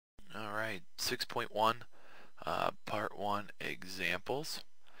6.1, Part 1 Examples,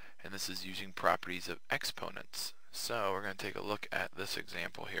 and this is using properties of exponents. So we're going to take a look at this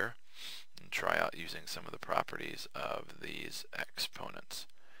example here and try out using some of the properties of these exponents.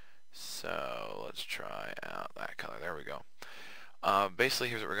 So let's try out that color. There we go. Basically,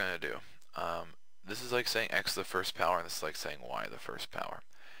 here's what we're going to do. This is like saying x to the first power, and this is like saying y to the first power.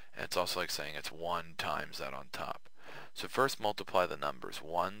 And it's also like saying it's 1 times that on top. So first multiply the numbers.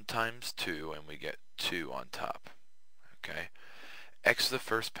 1 times 2, and we get 2 on top. Okay? X to the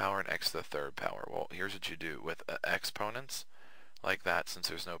first power and x to the third power. Well, here's what you do with exponents like that. Since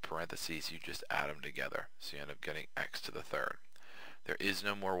there's no parentheses, you just add them together. So you end up getting x to the third. There is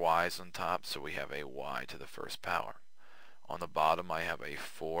no more y's on top, so we have a y to the first power. On the bottom, I have a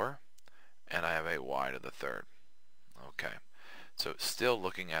 4, and I have a y to the third. Okay. So still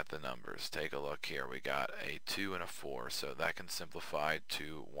looking at the numbers, take a look here. We got a 2 and a 4, so that can simplify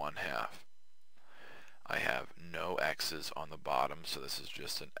to 1/2. I have no x's on the bottom, so this is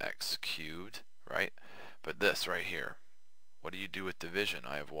just an x cubed, right? But this right here, what do you do with division?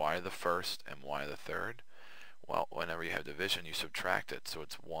 I have y to the first and y to the third. Well, whenever you have division, you subtract it, so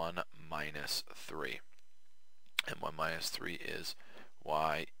it's 1 minus 3. And 1 minus 3 is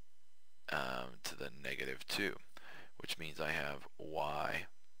y to the negative 2. Which means I have y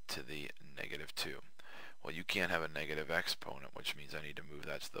to the negative 2. Well, you can't have a negative exponent, which means I need to move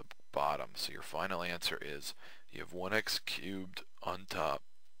that to the bottom. So your final answer is you have 1x cubed on top,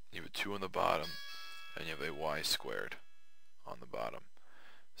 you have a 2 on the bottom, and you have a y squared on the bottom.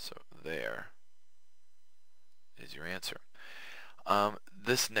 So there is your answer.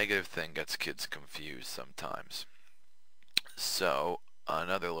 This negative thing gets kids confused sometimes. So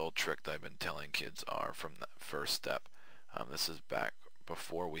another little trick that I've been telling kids are from that first step. This is back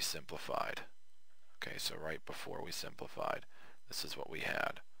before we simplified. Okay, so right before we simplified, this is what we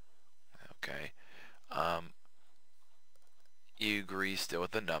had. Okay, you agree still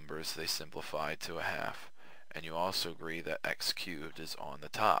with the numbers, they simplify to 1/2, and you also agree that x cubed is on the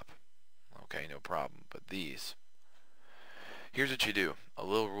top. Okay, no problem, but these. Here's what you do, a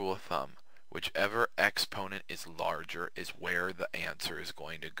little rule of thumb. Whichever exponent is larger is where the answer is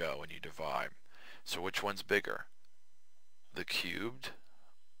going to go when you divide. So which one's bigger? The cubed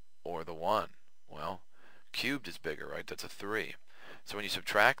or the 1? Well, cubed is bigger, right? That's a 3. So when you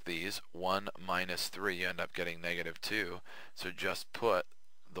subtract these, 1 minus 3, you end up getting negative 2. So just put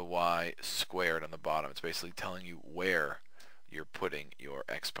the y squared on the bottom. It's basically telling you where you're putting your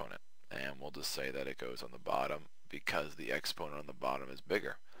exponent. And we'll just say that it goes on the bottom because the exponent on the bottom is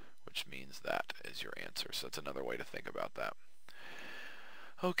bigger, which means that is your answer. So that's another way to think about that.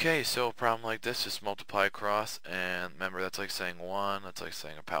 Okay, so a problem like this, just multiply across, and remember that's like saying 1, that's like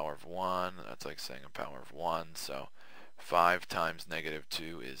saying a power of 1, that's like saying a power of 1, so 5 times negative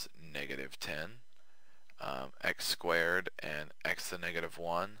 2 is negative 10. X squared and x to the negative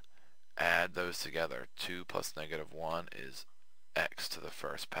 1, add those together. 2 plus negative 1 is x to the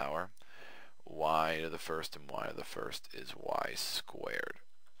first power. Y to the first and y to the first is y squared.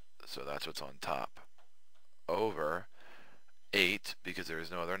 So that's what's on top. Over 8, because there is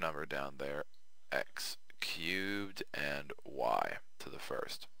no other number down there, x cubed and y to the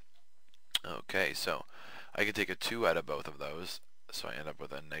first. Okay, so I can take a 2 out of both of those, so I end up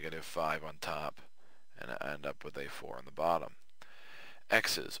with a negative 5 on top, and I end up with a 4 on the bottom.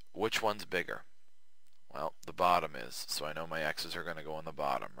 X's, which one's bigger? Well, the bottom is, so I know my x's are going to go on the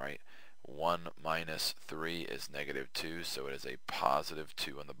bottom, right? 1 minus 3 is negative 2, so it is a positive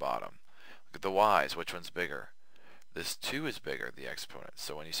 2 on the bottom. Look at the y's, which one's bigger? This 2 is bigger, the exponent.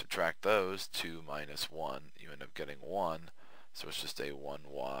 So when you subtract those, 2 minus 1, you end up getting 1. So it's just a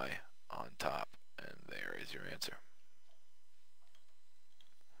 1y on top. And there is your answer.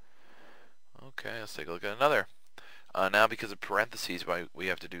 Okay, let's take a look at another. Now because of parentheses, we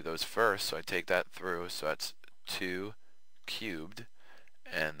have to do those first. So I take that through. So that's 2 cubed.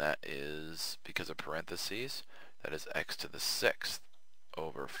 And that is, because of parentheses, that is x to the 6th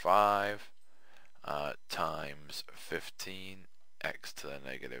over 5. Times 15 x to the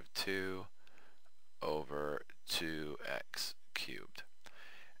negative 2 over 2x cubed.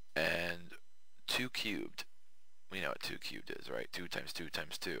 And 2 cubed, we know what 2 cubed is, right? 2 times 2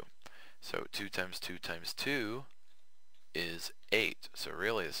 times 2. So 2 times 2 times 2 is 8. So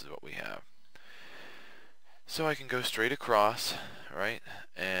really this is what we have. So I can go straight across, right?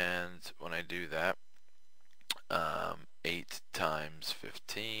 And when I do that, 8 times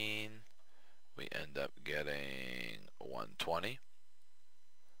 15, we end up getting 120.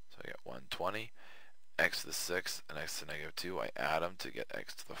 So I get 120. X to the 6th and x to the negative 2. I add them to get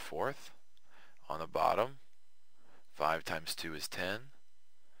x to the 4th. On the bottom, 5 times 2 is 10.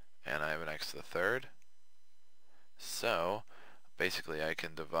 And I have an x to the third. So basically I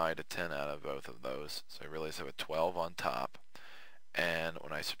can divide a 10 out of both of those. So I realize I have a 12 on top. And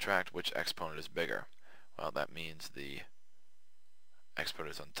when I subtract, which exponent is bigger? Well, that means the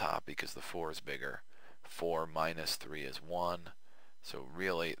exponent is on top because the 4 is bigger. 4 minus 3 is 1. So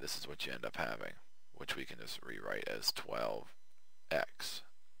really, this is what you end up having, which we can just rewrite as 12x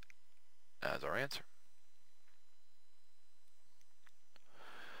as our answer.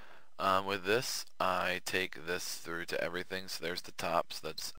 With this, I take this through to everything. So there's the top, so that's